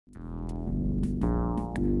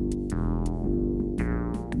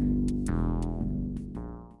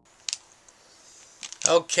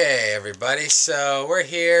Okay, everybody, so we're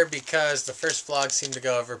here because the first vlog seemed to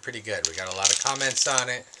go over pretty good. We got a lot of comments on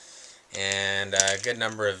it and a good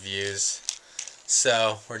number of views.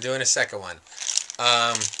 So we're doing a second one.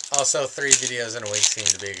 Also, 3 videos in a week seemed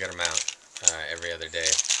to be a good amount every other day.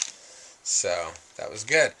 So that was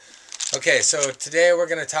good. Okay, so today we're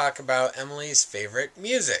going to talk about Emily's favorite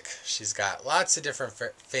music. She's got lots of different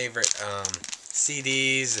favorite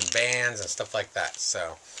CDs and bands and stuff like that.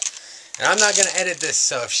 So, and I'm not going to edit this,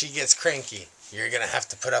 so if she gets cranky, you're going to have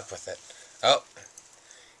to put up with it. Oh,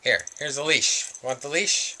 here's a leash. Want the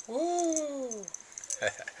leash? Woo!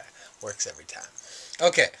 Works every time.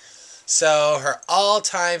 Okay, so her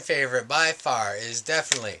all-time favorite by far is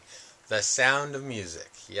definitely The Sound of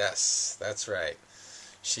Music. Yes, that's right.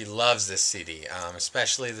 She loves this CD,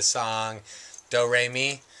 especially the song Do Re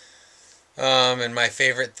Mi. And My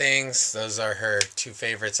Favorite Things, those are her 2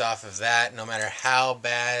 favorites off of that. No matter how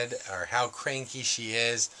bad or how cranky she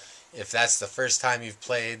is, if that's the first time you've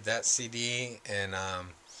played that CD in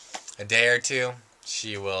a day or two,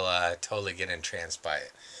 she will totally get entranced by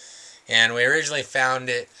it. And we originally found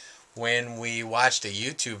it when we watched a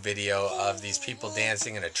YouTube video of these people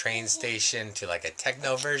dancing in a train station to like a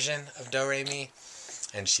techno version of Do Re Mi.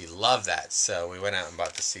 And she loved that, so we went out and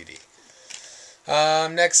bought the CD.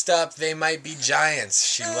 Next up, They Might Be Giants.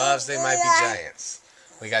 She loves They Might Be Giants.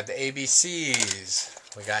 We got the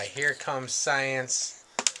ABCs. We got Here Comes Science.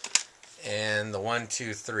 And the 1, 2,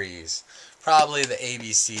 3s. Probably the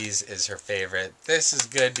ABCs is her favorite. This is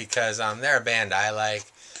good because they're a band I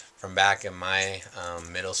like from back in my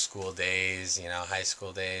middle school days, high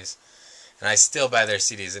school days. And I still buy their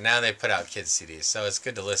CDs. And now they put out kids' CDs. So it's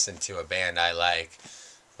good to listen to a band I like,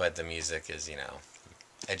 but the music is,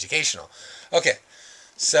 educational. Okay,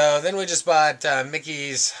 so then we just bought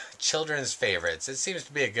Mickey's Children's Favorites. It seems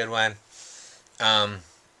to be a good one.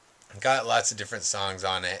 Got lots of different songs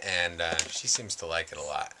on it, and she seems to like it a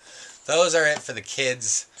lot. Those are it for the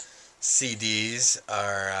kids' CDs,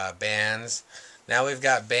 or bands. Now we've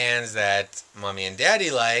got bands that Mommy and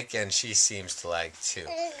Daddy like, and she seems to like too.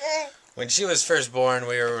 When she was first born,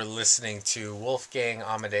 we were listening to Wolfgang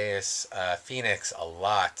Amadeus Phoenix a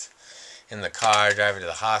lot in the car, driving to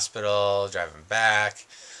the hospital, driving back.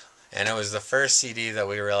 And it was the first CD that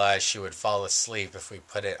we realized she would fall asleep if we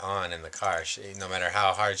put it on in the car. No matter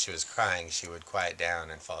how hard she was crying, she would quiet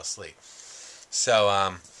down and fall asleep.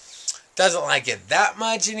 So, doesn't like it that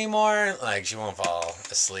much anymore. Like, she won't fall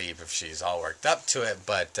asleep if she's all worked up to it,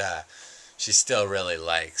 but she still really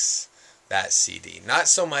likes that CD. Not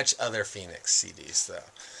so much other Phoenix CDs, though.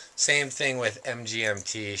 Same thing with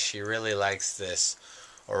MGMT. She really likes this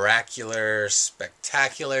Oracular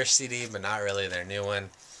Spectacular CD, but not really their new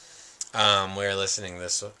one. We were listening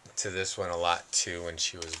to this one a lot, too, when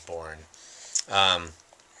she was born.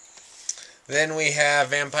 Then we have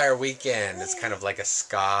Vampire Weekend. It's kind of like a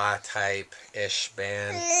ska-type-ish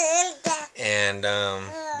band. And,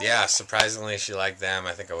 yeah, surprisingly, she liked them.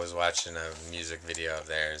 I think I was watching a music video of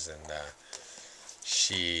theirs, and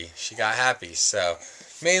she got happy. So,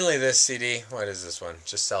 mainly this CD. What is this one?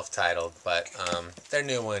 Just self-titled, but their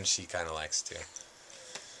new one she kind of likes too.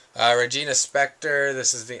 Regina Spektor.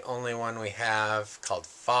 This is the only one we have, called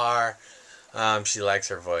Far. She likes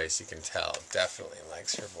her voice. You can tell. Definitely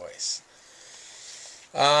likes her voice.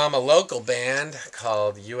 A local band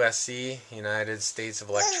called u.s.e, United States of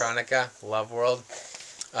Electronica, Love World.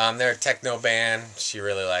 They're a techno band. She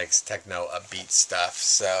really likes techno upbeat stuff,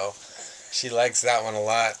 so she likes that one a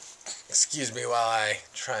lot. Excuse me while I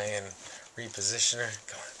try and reposition her.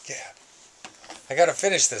 Come on, get up. I gotta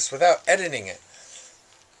finish this without editing it.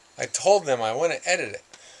 I told them I want to edit it.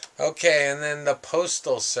 Okay, and then the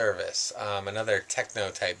Postal Service, another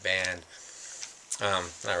techno type band.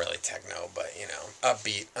 Not really techno, but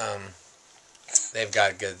upbeat. They've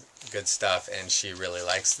got good stuff, and she really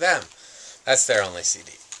likes them. That's their only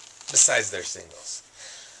CD, besides their singles.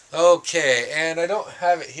 Okay, and I don't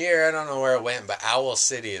have it here. I don't know where it went, but Owl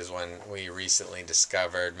City is one we recently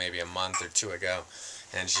discovered, maybe a month or 2 ago,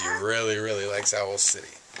 and she really, really likes Owl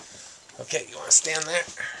City. Okay, you want to stand there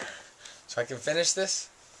so I can finish this?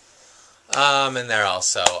 And they're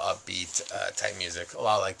also upbeat type music, a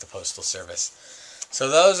lot like the Postal Service. So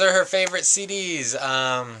those are her favorite CDs.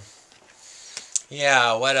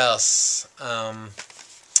 Yeah, what else?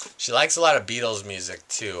 She likes a lot of Beatles music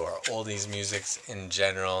too, or oldies music in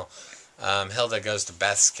general. Hilda goes to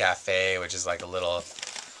Beth's Cafe, which is like a little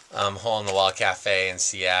hole-in-the-wall cafe in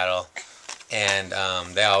Seattle. And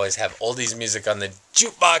they always have oldies music on the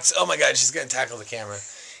jukebox. Oh my god, she's going to tackle the camera.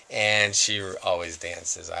 And she always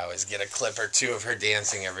dances. I always get a clip or 2 of her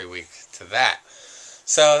dancing every week to that.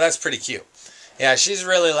 So that's pretty cute. Yeah, she's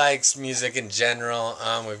really likes music in general.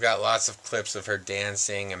 We've got lots of clips of her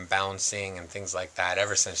dancing and bouncing and things like that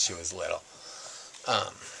ever since she was little.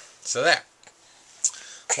 So there.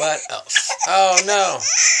 What else? Oh no!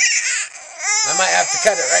 I might have to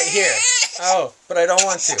cut it right here. Oh, but I don't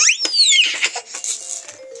want to.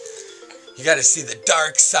 You got to see the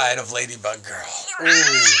dark side of Ladybug Girl. Ooh,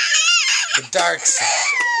 the dark side.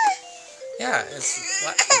 Yeah,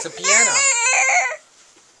 it's a piano.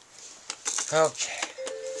 Okay.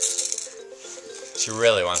 She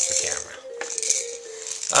really wants the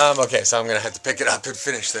camera. Okay, so I'm gonna have to pick it up and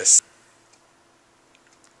finish this.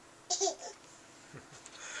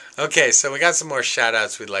 Okay, so we got some more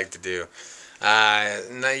shout-outs we'd like to do.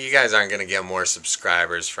 No, you guys aren't going to get more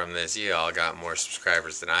subscribers from this. You all got more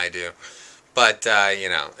subscribers than I do. But, you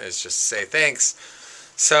know, it's just to say thanks.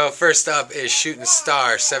 So, first up is Shooting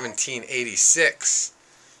Star 1786.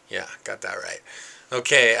 Yeah, got that right.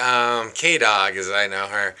 Okay, K-Dog, as I know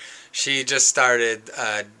her, she just started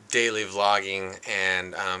daily vlogging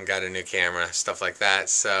and got a new camera, stuff like that.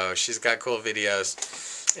 So, she's got cool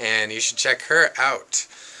videos, and you should check her out.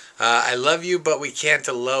 I love you, but we can't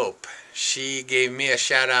elope. She gave me a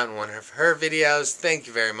shout out in one of her videos. Thank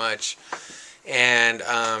you very much. And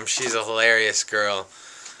she's a hilarious girl.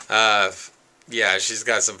 Yeah, she's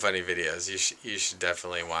got some funny videos. You should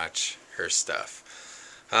definitely watch her stuff.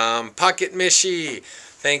 Pocket Mishy,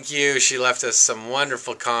 thank you. She left us some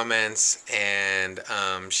wonderful comments, and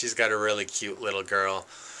she's got a really cute little girl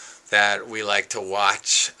that we like to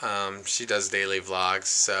watch. She does daily vlogs,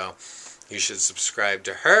 so you should subscribe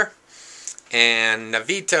to her. And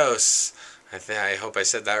Navitos, I hope I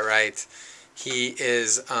said that right. He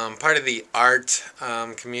is part of the art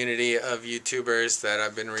community of YouTubers that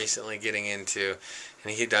I've been recently getting into.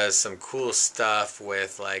 And he does some cool stuff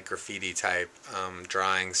with like graffiti type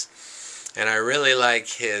drawings. And I really like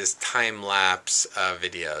his time-lapse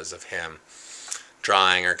videos of him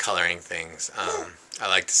drawing or coloring things. I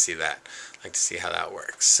like to see that. I like to see how that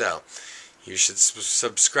works. So you should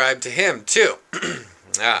subscribe to him too.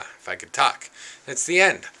 If I could talk. That's the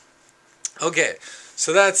end. Okay,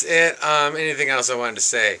 so that's it. Anything else I wanted to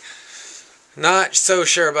say? Not so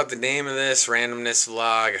sure about the name of this randomness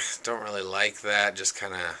vlog. Don't really like that. Just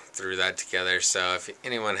kind of threw that together. So if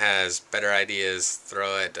anyone has better ideas,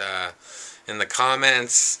 throw it in the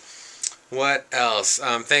comments. What else?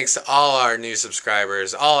 Thanks to all our new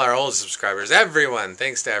subscribers, all our old subscribers, everyone.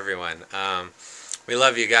 Thanks to everyone. We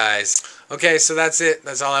love you guys. Okay, so that's it.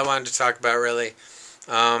 That's all I wanted to talk about, really.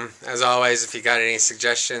 As always, if you got any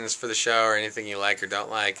suggestions for the show or anything you like or don't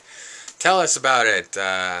like, tell us about it.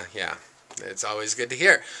 Yeah, it's always good to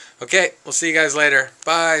hear. Okay, we'll see you guys later.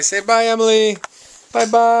 Bye. Say bye, Emily.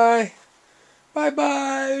 Bye-bye.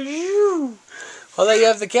 Bye-bye. Oh, there you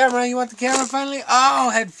have the camera. You want the camera finally? Oh,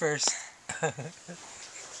 head first.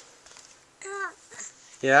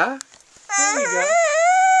 Yeah? There you go.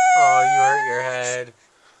 Oh, you hurt your head.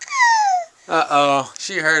 Uh-oh.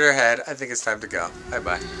 She hurt her head. I think it's time to go.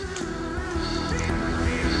 Bye-bye.